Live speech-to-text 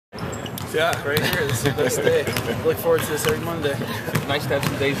Yeah, right here. This is the best day. Look forward to this every Monday. Nice to have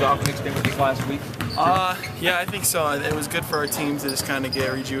some days off mixed in with these last week. Yeah, I think so. It was good for our team to just kind of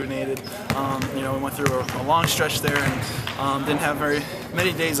get rejuvenated. You know, we went through a long stretch there and didn't have very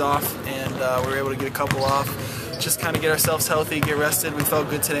many days off, and we were able to get a couple off. Just kind of get ourselves healthy, get rested. We felt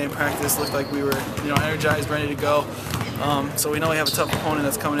good today in practice. Looked like we were, energized, ready to go. So we know we have a tough opponent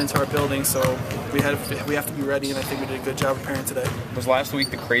that's coming into our building, so we have to be ready, and I think we did a good job preparing today. Was last week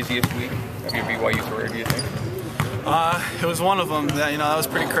the craziest week of your BYU career, do you think? It was one of them. That was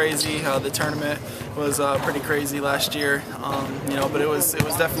pretty crazy. The tournament was pretty crazy last year, but it was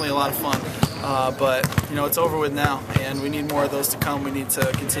definitely a lot of fun. But it's over with now, and we need more of those to come. We need to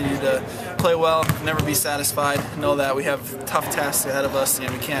continue to play well, never be satisfied. Know that we have tough tasks ahead of us, and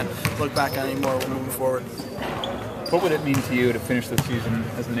we can't look back on anymore. We're moving forward. What would it mean to you to finish the season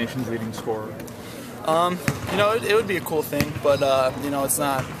as the nation's leading scorer? It would be a cool thing, but it's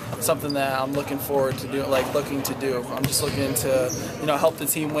not something that I'm looking forward to do. I'm just looking to help the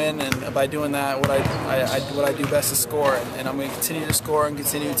team win, and by doing that, what I do best is score, and I'm going to continue to score and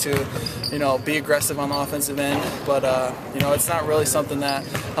continue to be aggressive on the offensive end. But it's not really something that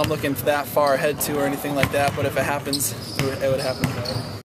I'm looking that far ahead to or anything like that. But if it happens, it would happen.